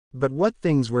But what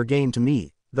things were gain to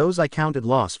me, those I counted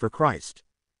loss for Christ.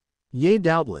 Yea,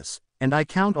 doubtless, and I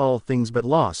count all things but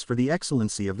loss for the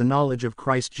excellency of the knowledge of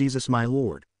Christ Jesus my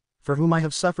Lord, for whom I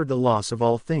have suffered the loss of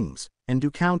all things, and do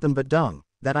count them but dung,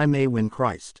 that I may win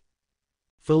Christ.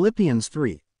 Philippians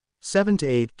 3.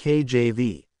 7-8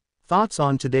 KJV. Thoughts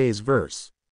on today's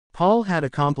verse. Paul had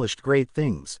accomplished great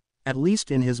things, at least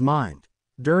in his mind,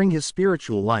 during his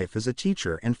spiritual life as a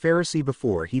teacher and Pharisee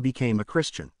before he became a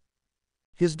Christian.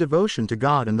 His devotion to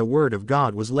God and the Word of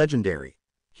God was legendary.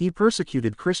 He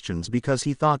persecuted Christians because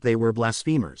he thought they were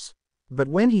blasphemers. But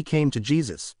when he came to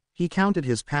Jesus, he counted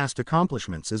his past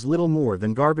accomplishments as little more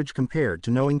than garbage compared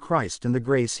to knowing Christ and the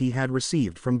grace he had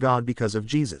received from God because of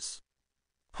Jesus.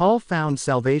 Paul found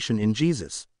salvation in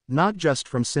Jesus, not just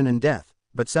from sin and death,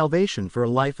 but salvation for a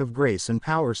life of grace and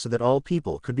power so that all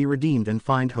people could be redeemed and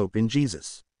find hope in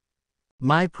Jesus.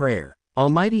 My prayer.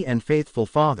 Almighty and faithful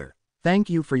Father, thank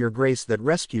you for your grace that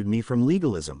rescued me from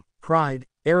legalism, pride,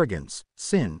 arrogance,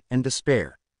 sin, and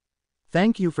despair.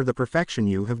 Thank you for the perfection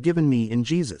you have given me in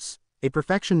Jesus, a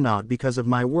perfection not because of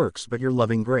my works but your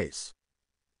loving grace.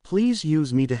 Please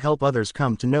use me to help others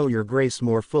come to know your grace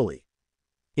more fully.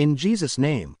 In Jesus'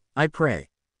 name, I pray.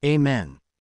 Amen.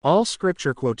 All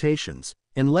scripture quotations,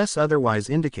 unless otherwise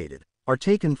indicated, are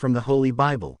taken from the Holy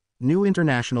Bible, New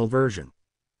International Version.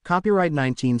 Copyright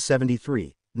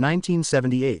 1973,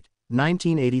 1978,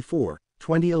 1984,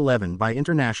 2011 by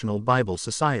International Bible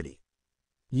Society.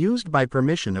 Used by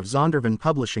permission of Zondervan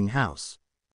Publishing House.